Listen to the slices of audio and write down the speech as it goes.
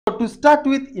to start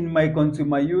with, in my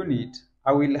consumer unit,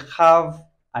 I will have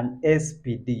an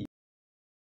SPD.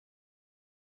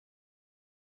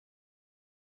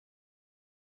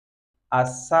 A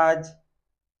surge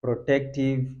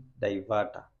protective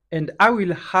diverter. And I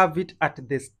will have it at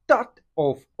the start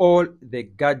of all the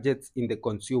gadgets in the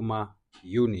consumer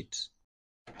unit.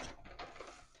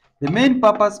 The main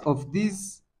purpose of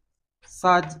this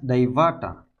surge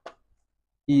diverter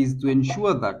is to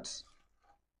ensure that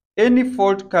any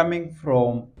fault coming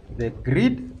from the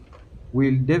grid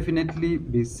will definitely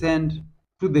be sent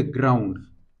to the ground.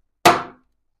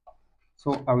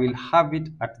 So I will have it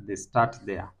at the start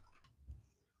there.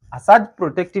 A surge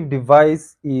protective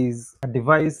device is a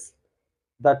device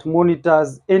that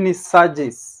monitors any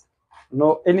surges,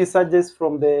 any surges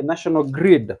from the national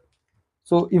grid.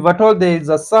 So if at all there is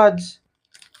a surge,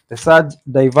 the surge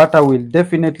diverter will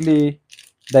definitely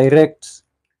direct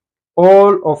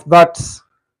all of that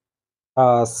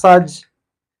surge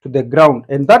to the ground.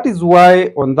 And that is why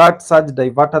on that surge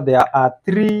diverter there are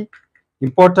three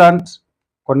important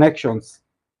connections.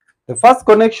 The first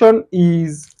connection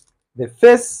is the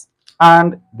phase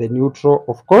and the neutral,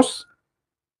 of course.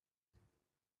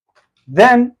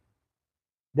 Then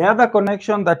the other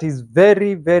connection that is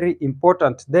very, very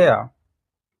important there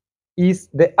is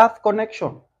the earth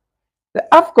connection. The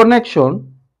earth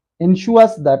connection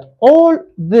ensures that all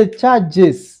the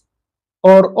charges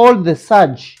or all the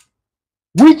surge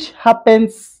which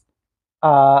happens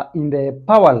in the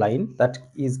power line that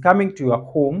is coming to your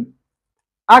home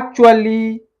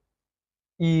actually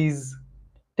is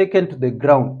taken to the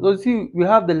ground. So see, we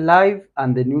have the live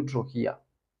and the neutral here.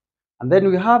 And then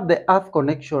we have the earth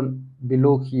connection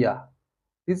below here.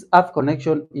 This earth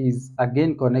connection is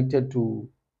again connected to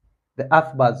the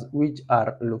earth bars, which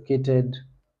are located,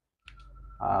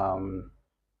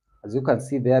 as you can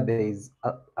see there, there is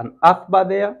an earth bar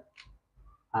there.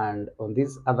 And on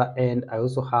this other end, I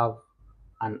also have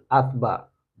an earth bar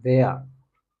there.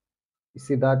 You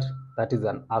see that? That is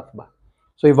an earth bar.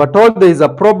 So if at all there is a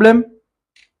problem,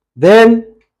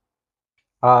 then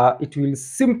it will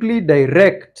simply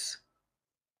direct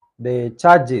the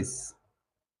charges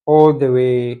all the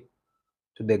way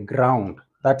to the ground.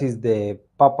 That is the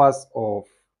purpose of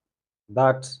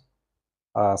that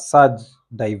surge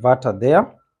diverter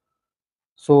there.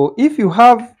 So if you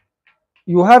have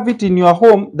it in your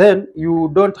home, then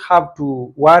you don't have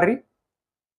to worry,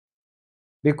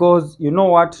 because you know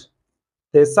what,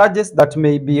 the surges that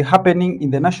may be happening in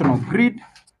the national grid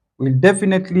will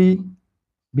definitely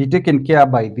be taken care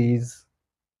by this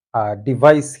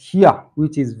device here,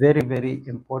 which is very, very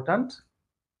important.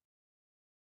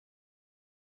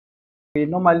 We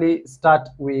normally start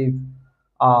with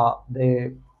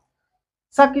the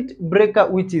circuit breaker,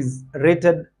 which is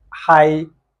rated high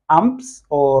amps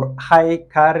or high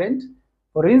current.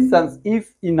 For instance,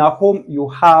 if in a home you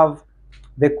have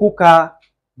the cooker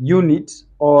unit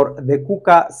or the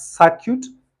cooker circuit,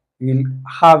 you'll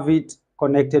have it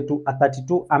connected to a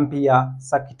 32 ampere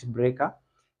circuit breaker.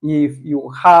 If you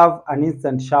have an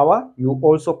instant shower, you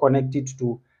also connect it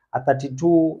to a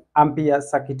 32 ampere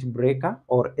circuit breaker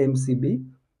or MCB.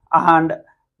 And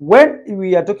when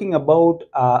we are talking about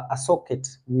a socket,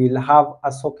 we'll have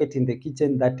a socket in the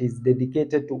kitchen that is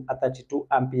dedicated to a 32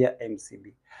 ampere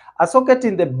MCB. A socket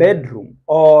in the bedroom,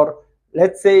 or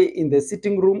let's say in the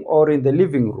sitting room or in the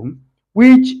living room,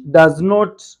 which does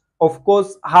not, of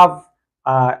course, have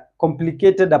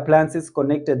complicated appliances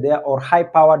connected there or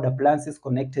high-powered appliances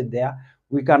connected there,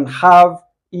 we can have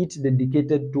it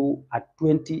dedicated to a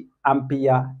 20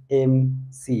 ampere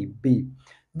MCB.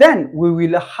 Then we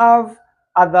will have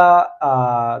other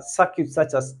circuits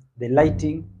such as the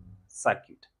lighting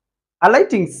circuit. A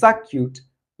lighting circuit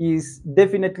is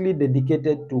definitely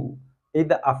dedicated to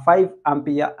either a 5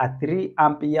 ampere, a 3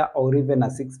 ampere, or even a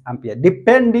 6 ampere,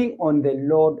 depending on the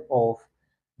load of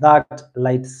that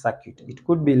light circuit. It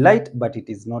could be light, but it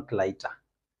is not lighter.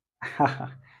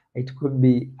 It could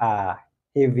be a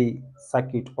heavy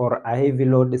circuit or a heavy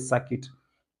load circuit,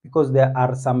 because there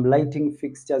are some lighting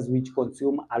fixtures which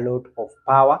consume a lot of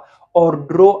power or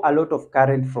draw a lot of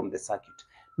current from the circuit.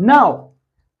 Now,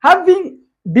 having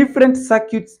different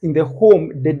circuits in the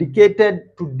home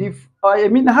dedicated to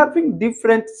having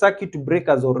different circuit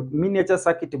breakers or miniature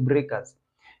circuit breakers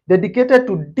dedicated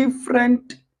to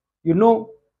different,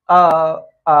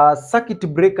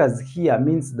 circuit breakers here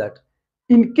means that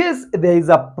in case there is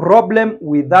a problem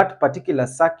with that particular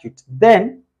circuit,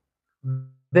 then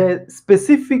the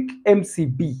specific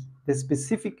MCB, the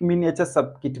specific miniature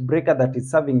circuit breaker that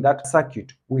is serving that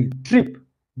circuit, will trip,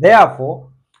 therefore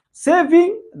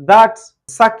saving that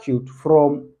circuit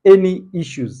from any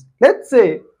issues. Let's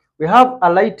say we have a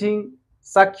lighting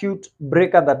circuit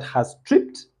breaker that has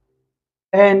tripped,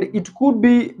 and it could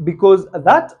be because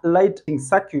that lighting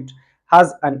circuit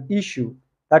has an issue.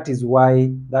 That is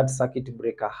why that circuit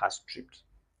breaker has tripped.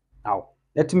 Now,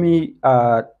 let me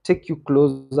take you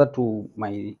closer to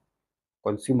my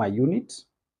consumer unit.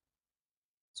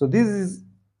 So this is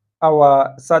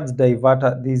our surge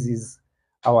diverter. This is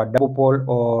our double pole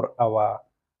or our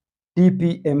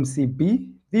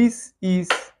DPMCB. This is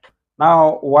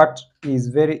now what is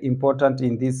very important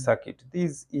in this circuit.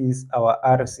 This is our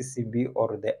RCCB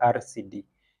or the RCD.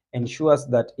 Ensures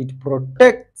that it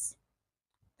protects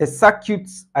the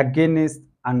circuits against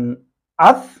an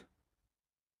earth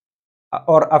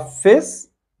or a phase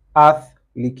earth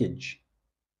leakage.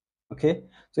 Okay,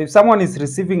 so if someone is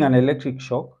receiving an electric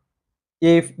shock,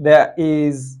 if there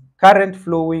is current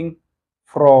flowing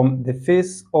from the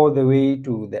face all the way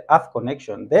to the earth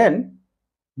connection, then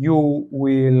you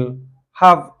will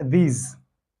have this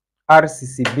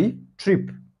RCCB trip.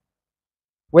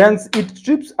 Once it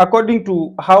trips according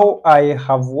to how I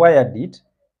have wired it,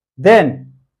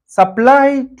 then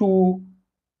supply to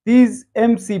these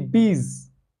MCBs,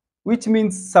 which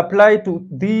means supply to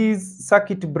these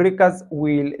circuit breakers,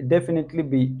 will definitely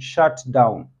be shut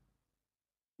down.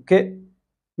 Okay,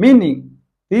 meaning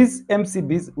these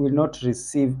MCBs will not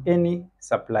receive any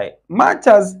supply, much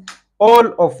as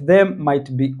all of them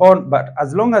might be on, but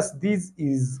as long as this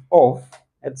is off,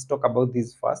 let's talk about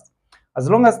this first. As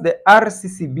long as the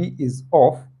RCCB is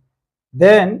off,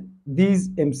 then these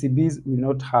MCBs will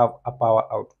not have a power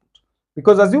output.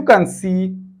 Because as you can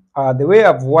see, the way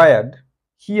I've wired,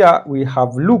 here we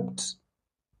have looped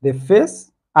the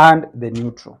phase and the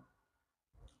neutral.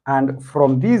 And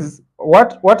from this,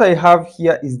 what I have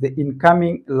here is the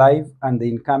incoming live and the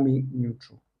incoming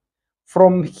neutral.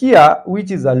 From here,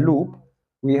 which is a loop,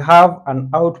 we have an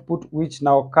output which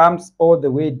now comes all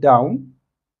the way down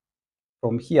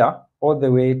from here all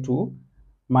the way to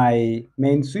my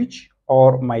main switch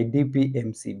or my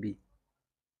DPMCB.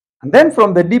 And then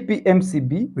from the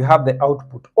DPMCB, we have the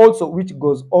output also, which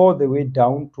goes all the way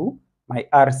down to my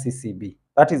RCCB.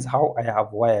 That is how I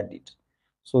have wired it.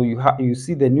 So you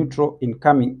see the neutral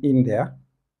incoming in there,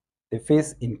 the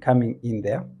phase incoming in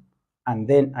there, and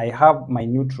then I have my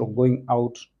neutral going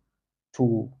out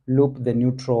to loop the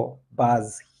neutral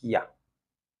bars here.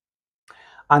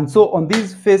 And so on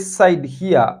this phase side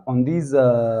here, on this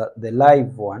the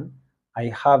live one,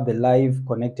 I have the live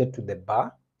connected to the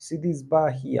bar. See this bar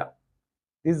here?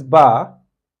 This bar,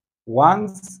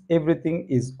 once everything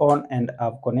is on and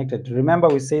I've connected, remember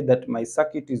we said that my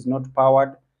circuit is not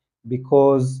powered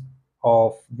because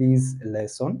of this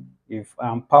lesson. If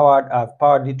I'm powered, I've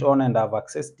powered it on and I've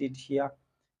accessed it here,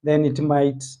 then it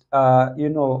might,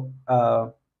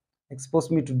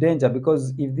 expose me to danger,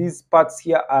 because if these parts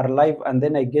here are live and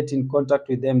then I get in contact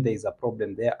with them, there is a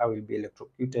problem there. I will be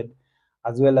electrocuted.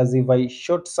 As well as if I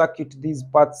short circuit these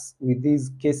parts with this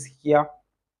case here,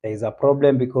 there is a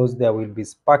problem because there will be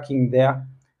sparking there.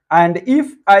 And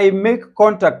if I make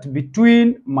contact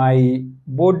between my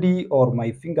body or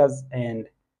my fingers and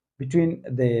between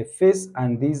the face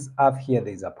and this earth here,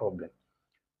 there is a problem.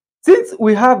 Since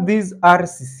we have this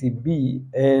RCCB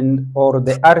or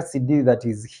the RCD that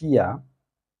is here,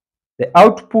 the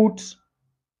output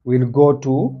will go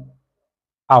to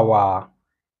our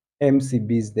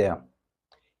MCBs there.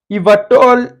 If at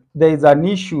all there is an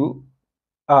issue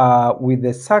with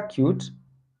the circuit,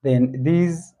 then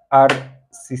this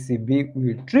RCCB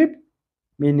will trip,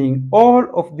 meaning all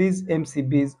of these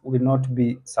MCBs will not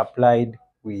be supplied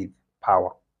with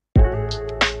power.